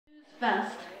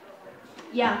Fest.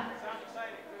 Yeah,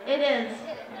 it is.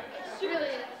 It really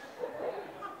is.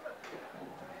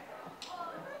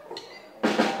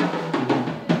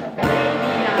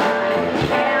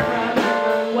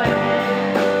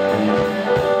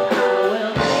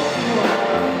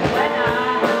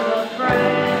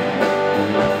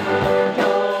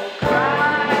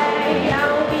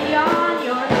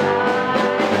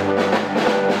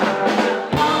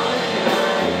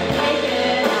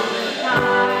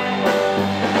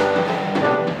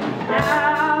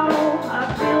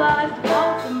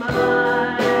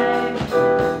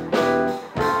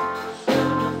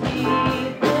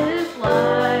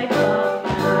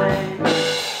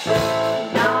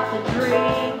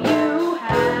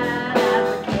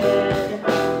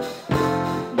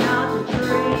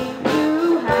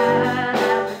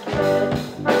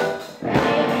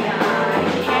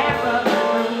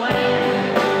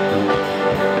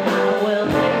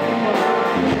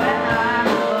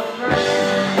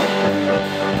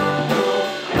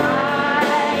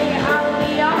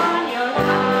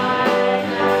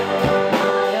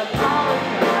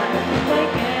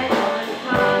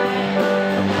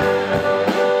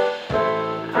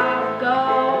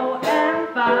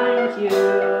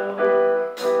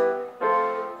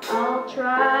 I'll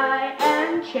try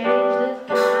and change this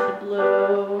kind of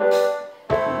blue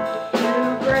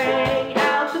to bring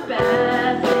out the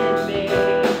best in me.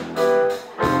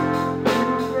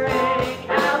 To bring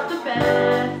out the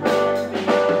best in me.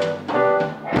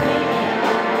 Maybe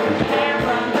I can't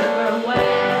remember when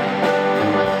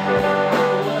I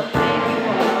will take you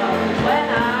up when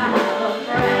I have a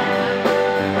friend.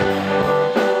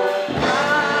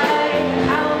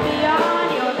 I will be on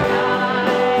your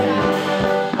side.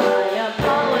 I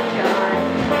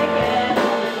apologize, take it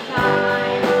all the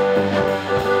time.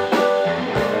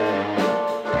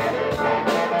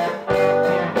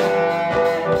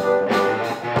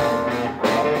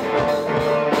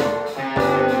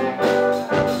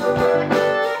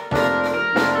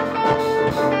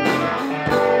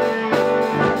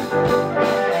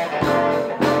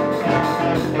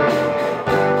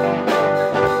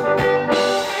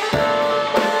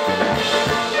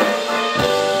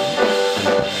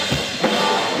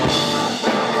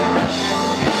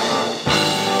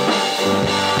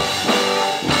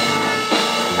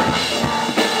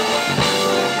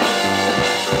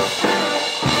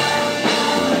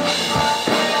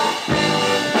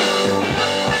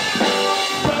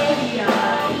 Baby,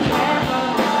 I can't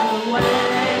run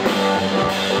away. I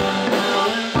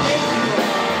will take you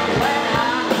up when I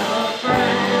have a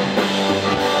friend.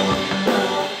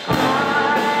 Don't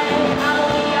cry, I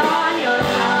will be on your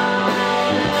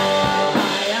side. I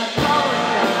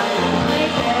apologize,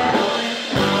 take it all this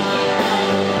time.